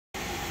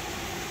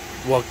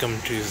Welcome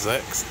to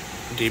Zach's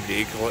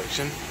DVD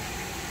collection.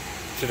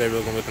 Today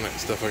we're going to be looking at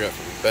stuff I got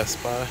from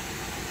Best Buy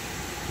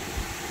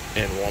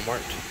and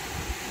Walmart.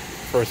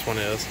 First one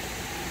is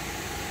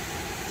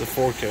the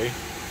 4K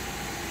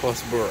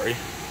plus Blu-ray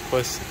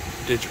plus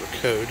digital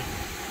code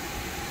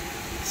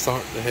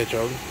Sonic the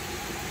Hedgehog.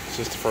 It's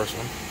just the first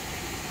one.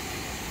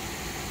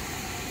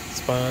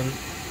 Spine.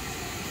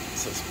 It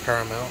says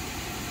Paramount.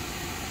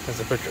 Has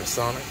a picture of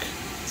Sonic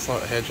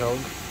the Hedgehog.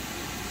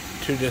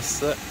 2-disc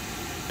set.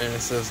 And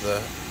it says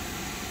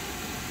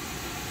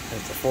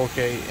it's a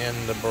 4K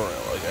and the Blu-ray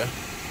logo.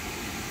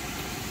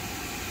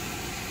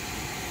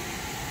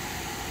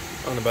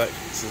 On the back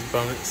it says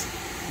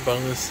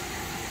bonus.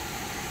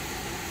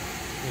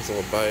 There's a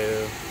little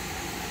bio.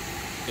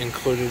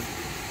 Included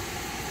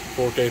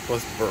 4K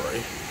plus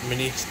Blu-ray.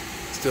 Mini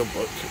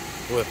steelbook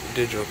with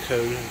digital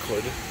code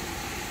included.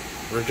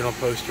 Original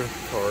poster,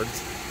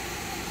 cards.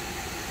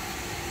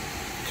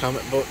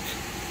 Comic book.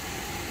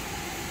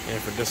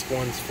 And for disc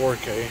 1's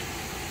 4K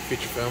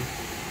feature film,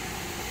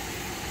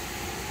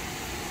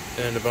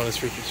 and the bonus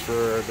features for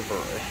the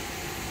Blu-ray.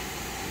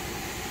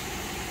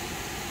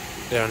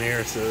 Down here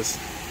it says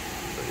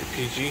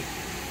PG. It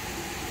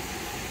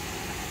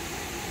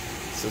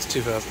says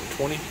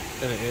 2020,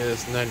 and it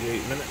is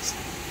 98 minutes.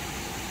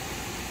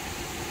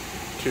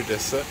 2-disc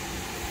set.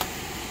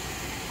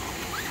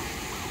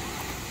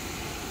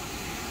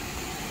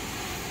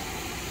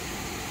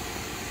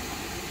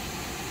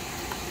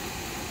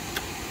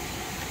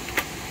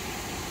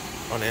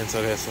 On the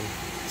inside it has some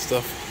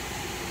stuff.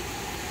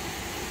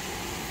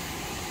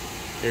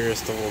 Here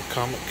is the little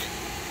comic.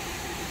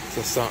 It's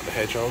a Sonic the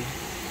Hedgehog.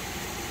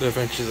 The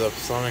Adventures of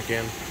Sonic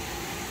and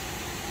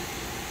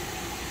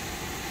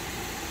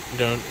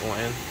Don't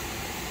Land.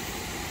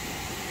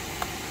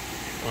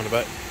 On the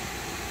back,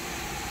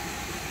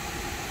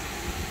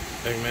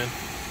 Eggman.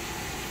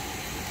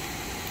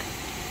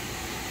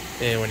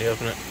 And when you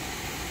open it,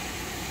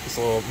 it's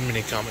a little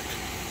mini comic.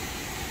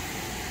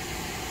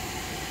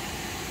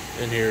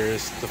 And here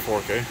is the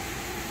 4K.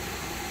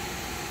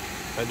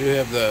 I do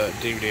have the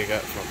DVD I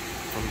got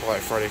from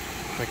Black Friday, I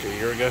think a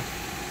year ago,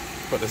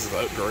 but this is the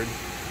upgrade.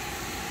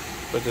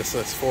 But this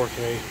says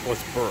 4K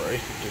plus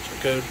Blu-ray, digital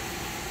code.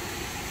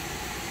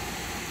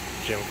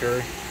 Jim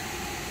Carrey.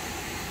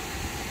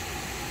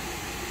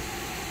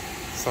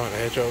 Sonic the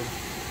Hedgehog.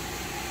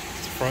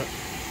 It's the front.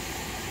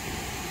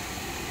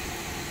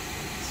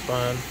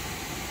 Spine.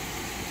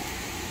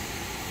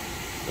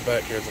 The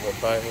back here's a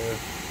little bio.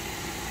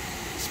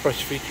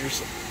 Special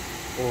features,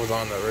 what was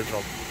on the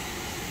original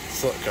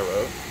slip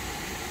cover.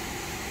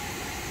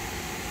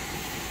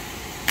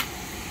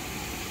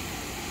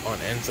 On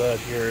the inside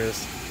here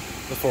is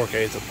the 4K,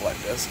 it's a black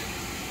disc,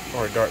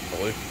 or a dark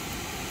blue,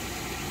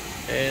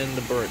 and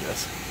the Blu-ray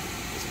disc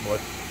is blue.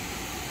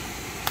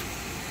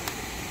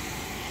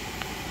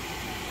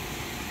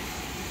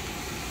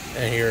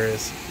 And here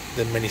is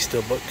the mini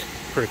steelbook,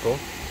 pretty cool.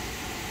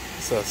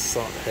 It says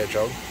Sonic the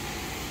Hedgehog.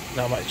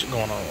 Not much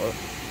going on with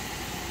it.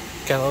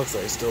 Kinda looks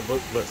like a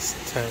steelbook, but it's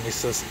tiny. It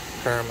says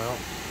Paramount,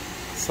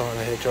 Sonic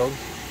the Hedgehog.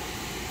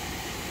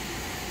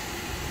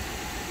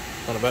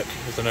 On the back,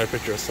 there's another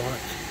picture of Sonic.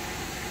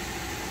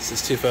 This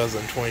is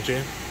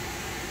 2022.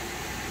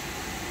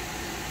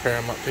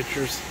 Paramount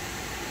Pictures.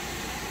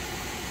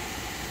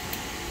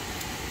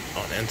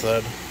 On the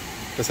inside,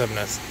 does have a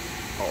nice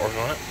artwork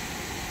on it.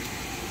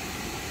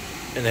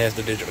 And it has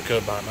the digital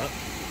code behind that.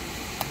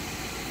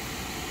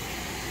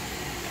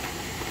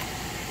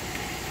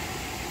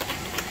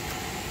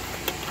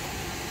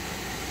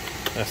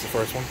 That's the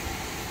first one.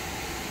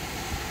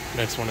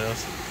 Next one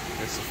is,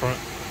 it's the front.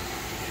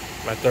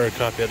 My third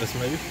copy of this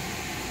movie.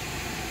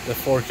 The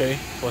 4K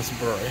plus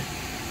Blu-ray.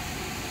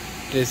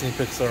 Disney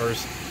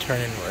Pixar's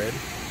Turning Red.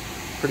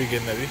 Pretty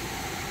good movie.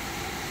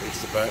 Here's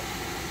the back.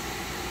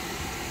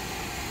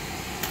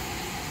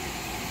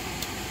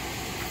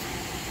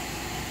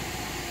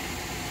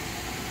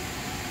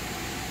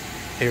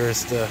 Here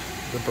is the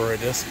Blu-ray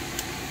disc.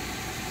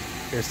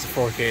 Here's the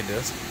 4K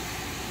disc.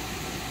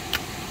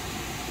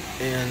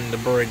 And the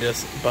Blu-ray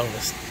disc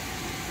bonus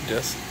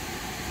disc.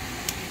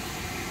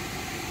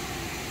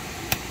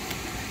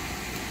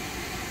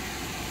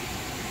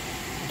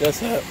 It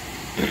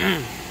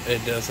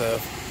does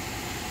have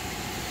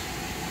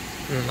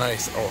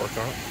nice artwork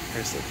on it.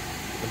 Here's the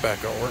back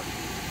artwork.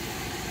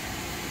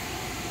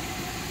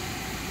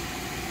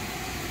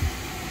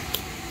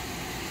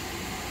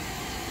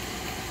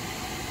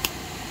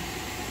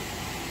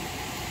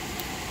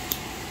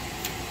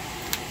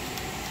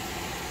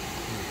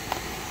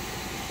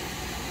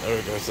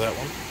 There goes that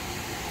one.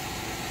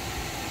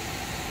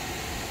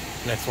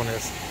 Next one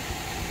is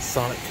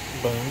Sonic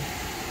Boom.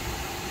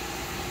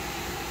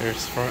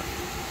 Here's the front.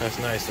 That's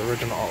nice, the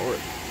original artwork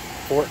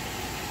for it.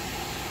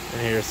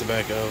 And here's the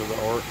back of the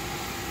art.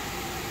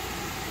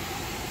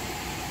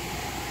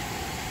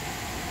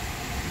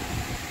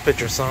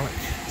 Picture of Sonic.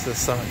 It says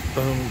Sonic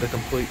Boom, the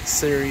complete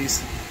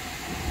series.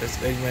 There's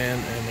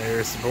Eggman, and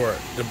there's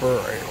the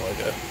Blu-ray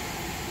logo.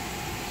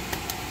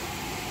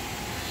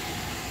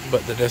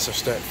 But the discs are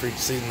stacked for each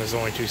season. There's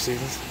only 2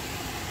 seasons.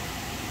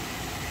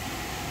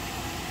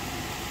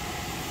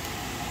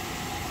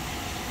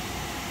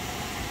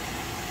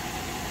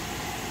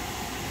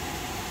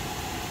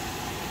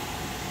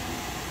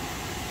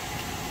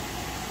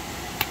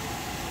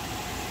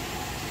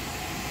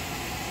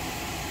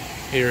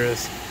 Here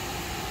is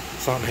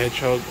Sonic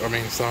Hedgehog,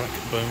 Sonic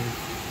Boom,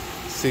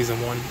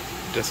 Season 1,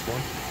 Disc 1.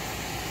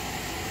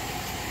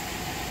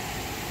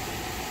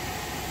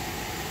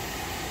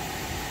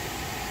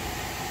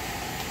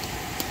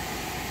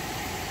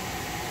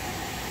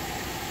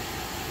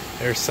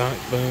 There's Sonic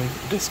Boom,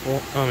 Disc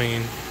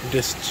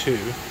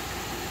 2.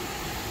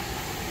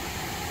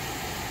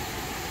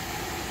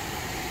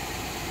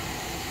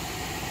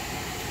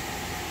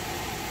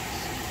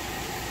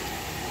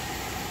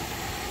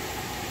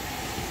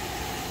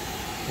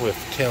 With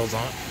Tails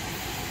on it.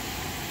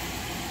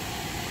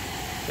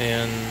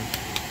 And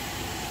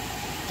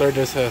third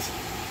disc has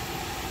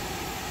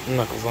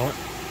Knuckles on it.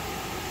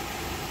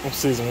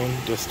 Season 1,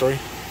 Disc 3.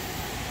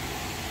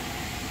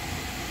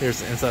 Here's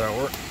the inside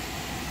artwork.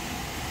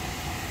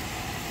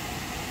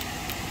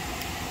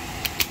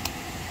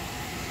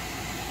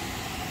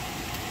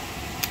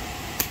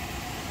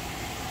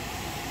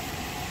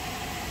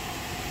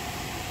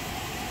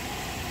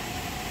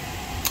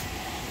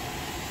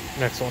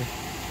 Next one.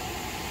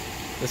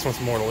 This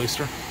one's more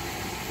looser.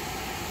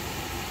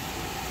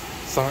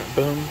 Sonic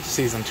Boom,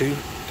 Season 2,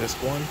 Disc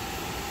 1.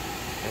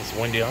 It's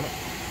Wendy on it.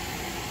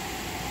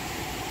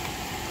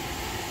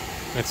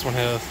 Next one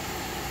has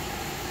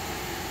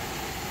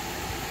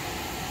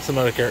some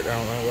other character I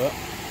don't know about.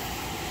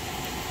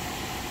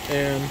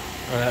 And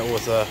that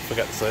was,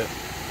 forgot to say it,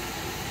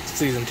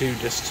 Season 2,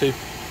 Disc 2.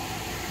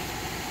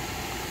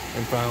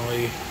 And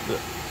finally, the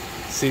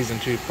Season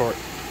 2 part,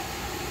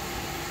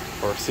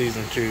 or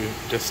Season 2,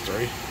 Disc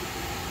 3.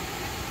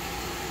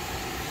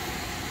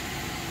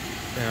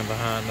 And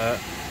behind that,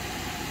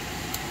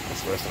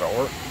 that's the rest of our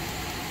work.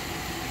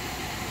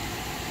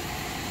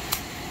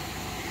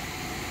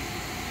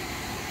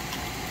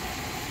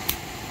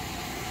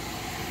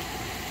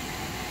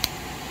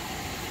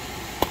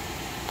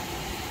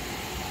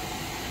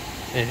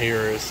 And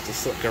here is the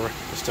slip cover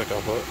to stick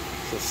off of it.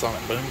 It's the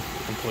Sonic Boom,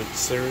 the complete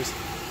series.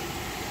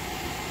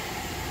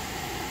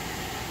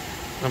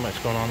 Not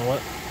much going on with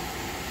it.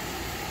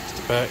 Just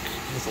the back,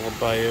 just a little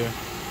bio,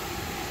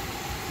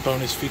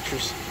 bonus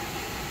features.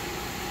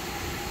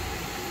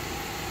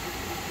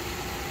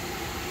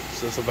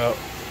 So it's about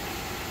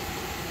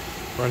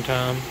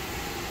runtime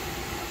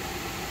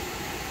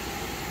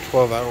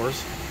 12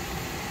 hours.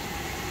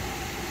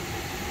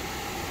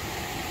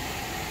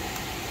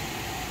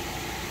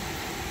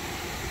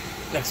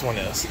 Next one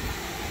is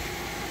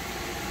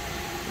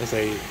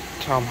a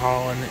Tom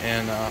Holland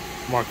and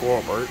Mark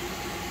Wahlberg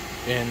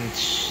in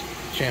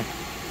Champ.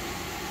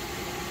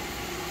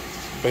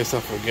 Based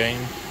off of a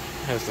game.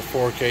 Has the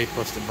 4K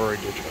plus the Blu-ray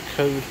digital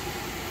code.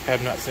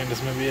 Have not seen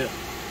this movie yet.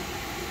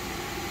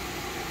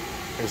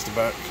 Here's the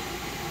back.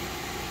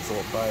 It's a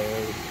little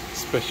bio,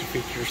 special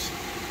features,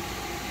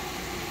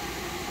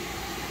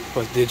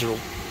 plus digital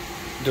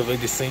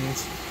deleted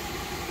scenes.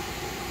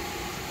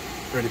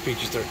 Rated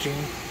PG-13.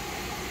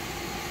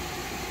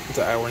 It's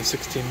an hour and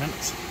 16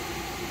 minutes,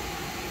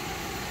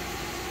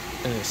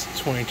 and it's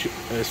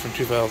from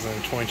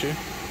 2022.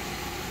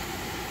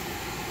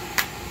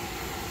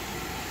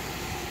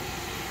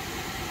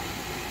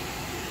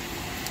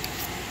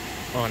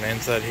 On the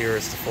inside here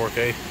is the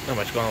 4K. Not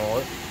much going on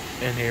with it.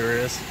 And here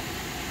is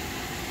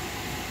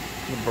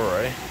the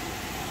Blu-ray.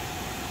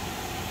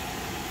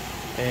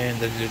 And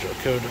the digital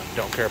code,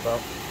 don't care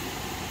about.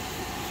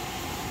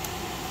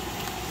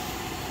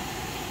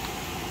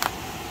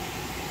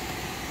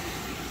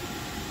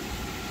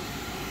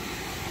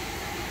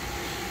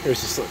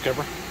 Here's the slip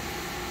cover.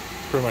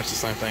 Pretty much the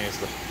same thing as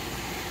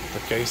the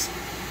case.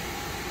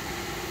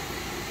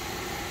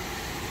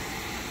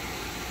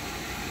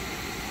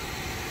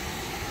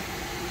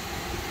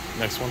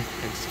 Next one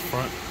is the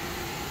front.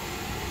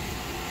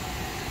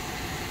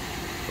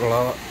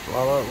 La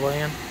La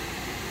Land.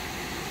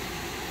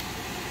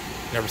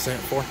 Never seen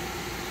it before.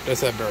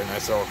 Does have very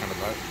nice artwork on the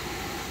back.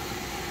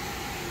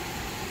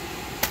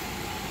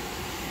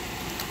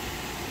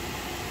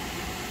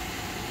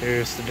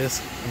 Here's the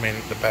disc.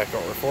 The back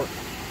artwork for it.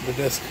 The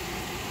disc.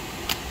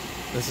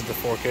 This is the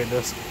 4K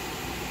disc.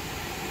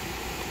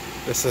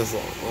 This is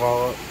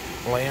La La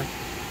Land.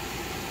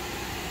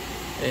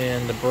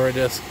 And the Blu-ray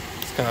disc.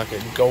 It's kind of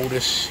like a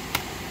goldish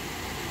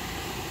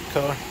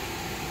color.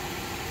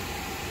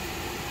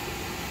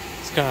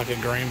 Kind of like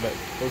a green, but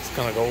looks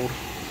kind of gold.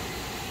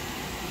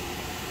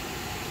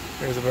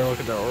 Here's a better look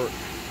at the art.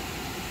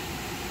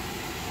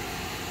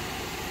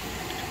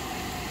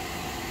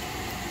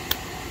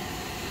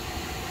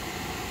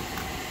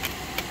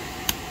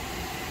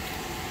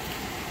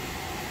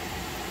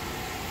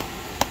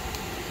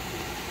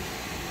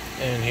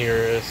 And here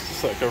is the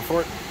slip cover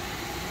for it.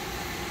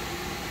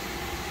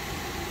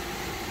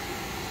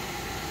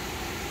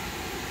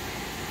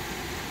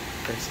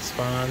 There's the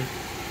spine,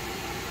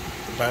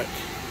 the back.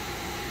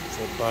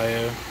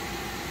 Bio.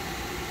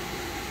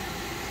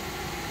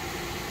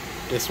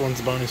 This one's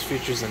bonus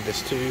features and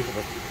this 2 for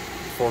the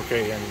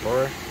 4K and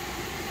Blu-ray.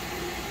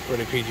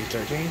 Rated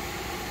PG-13.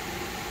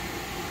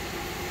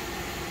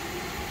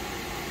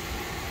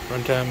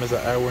 Runtime is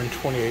an hour and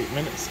 28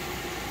 minutes.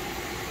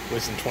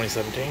 Released in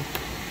 2017.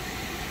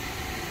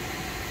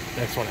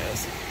 Next one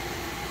is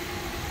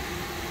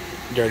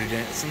Dirty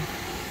Dancing.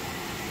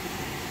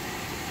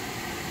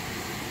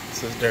 It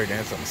says Dirty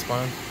Dancing on the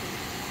spine.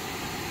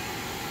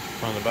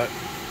 On the back.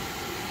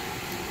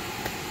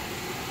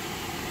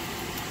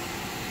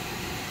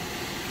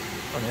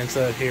 On the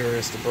inside here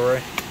is the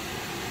beret.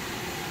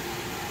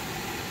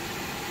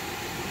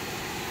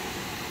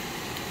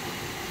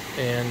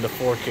 And the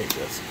 4K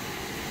disc.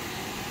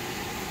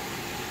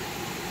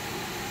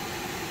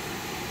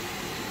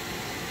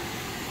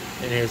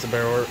 And here's the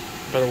better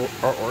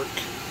artwork.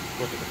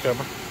 Look at the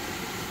cover.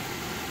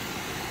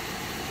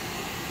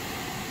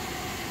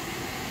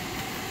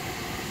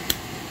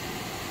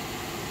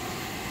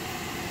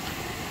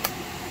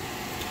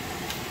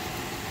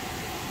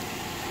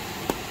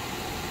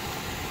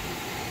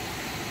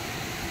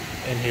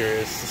 And here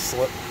is the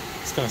slip.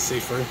 It's kind of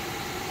see-through.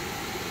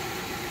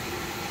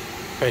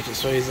 Patrick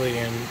Swayze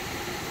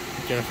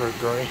and Jennifer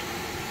Grey.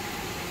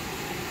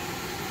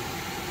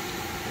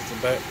 It's the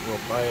back little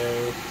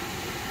bio.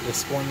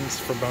 Disc 1's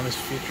for bonus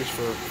features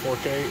for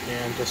 4K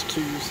and disc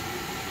 2's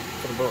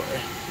for the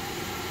Blu-ray.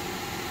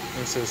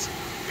 And it says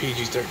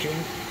PG-13.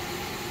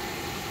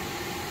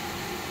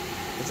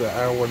 It's an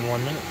hour and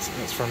 1 minute,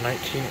 and it's from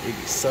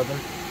 1987.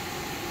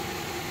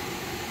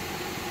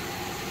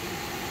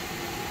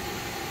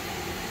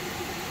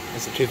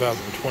 It's a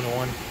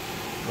 2021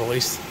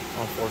 release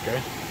on 4K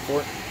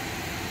for it.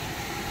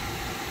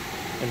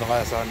 And the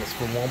last item is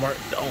from Walmart,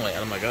 the only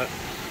item I got.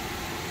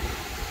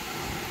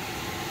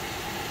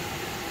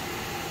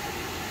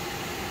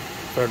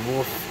 Fred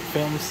Wolf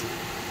Films,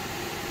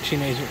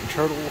 Teenage Mutant Ninja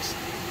Turtles,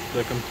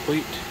 the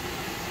complete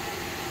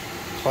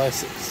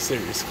classic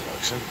series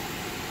collection.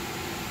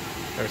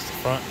 There's the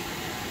front,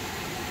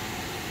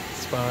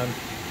 spine,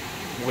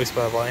 voiced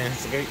by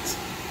Lionsgate.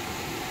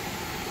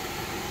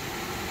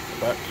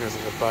 The back, here's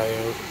a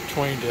bio,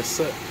 20 disc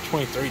set,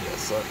 23 disc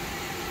set.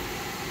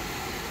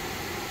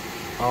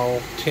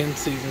 All 10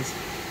 seasons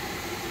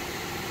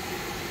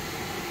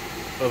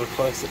of the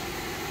classic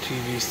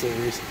TV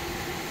series.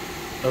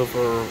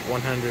 Over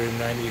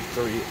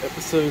 193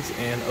 episodes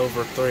and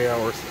over 3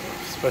 hours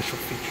of special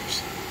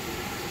features.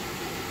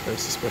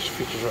 There's the special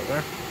features right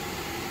there.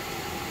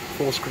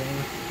 Full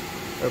screen,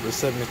 over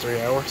 73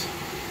 hours.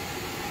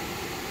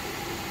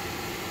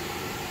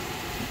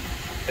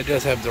 It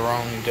does have the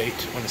wrong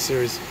date when the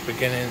series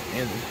began and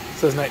ended. It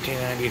says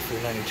 1990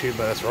 through 92,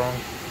 but that's wrong.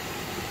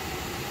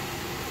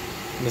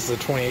 And this is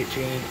a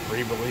 2018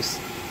 re-release.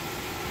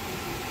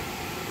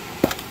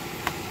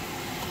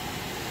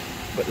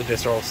 But the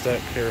discs are all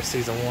stacked. Here's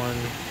season 1.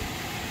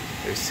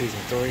 There's season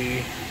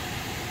 3.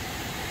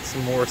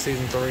 Some more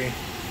season 3. I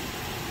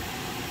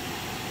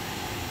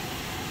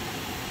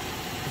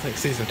think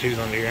season 2's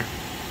under here.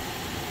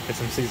 Get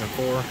some season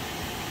 4.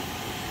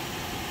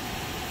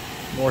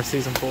 More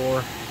season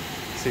 4.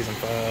 Season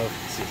 5.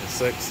 Season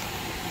 6.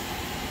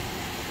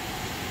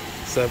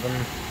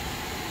 7.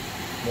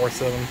 More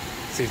 7.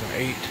 Season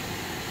 8.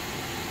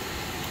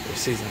 There's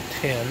season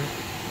 10.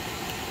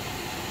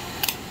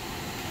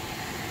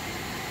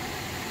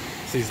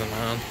 Season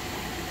 9.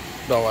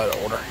 All out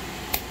of order.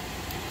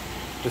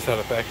 Just how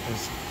the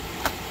packaging's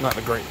not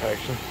a great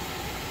packaging,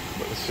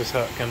 but it's just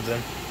how it comes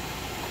in.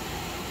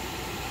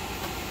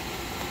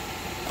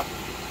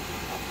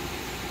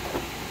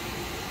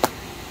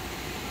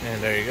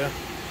 And there you go.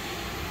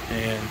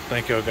 And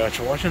thank you all guys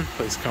for watching.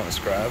 Please comment,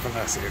 subscribe, and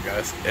I'll see you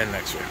guys in the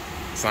next video.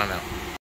 Sign out.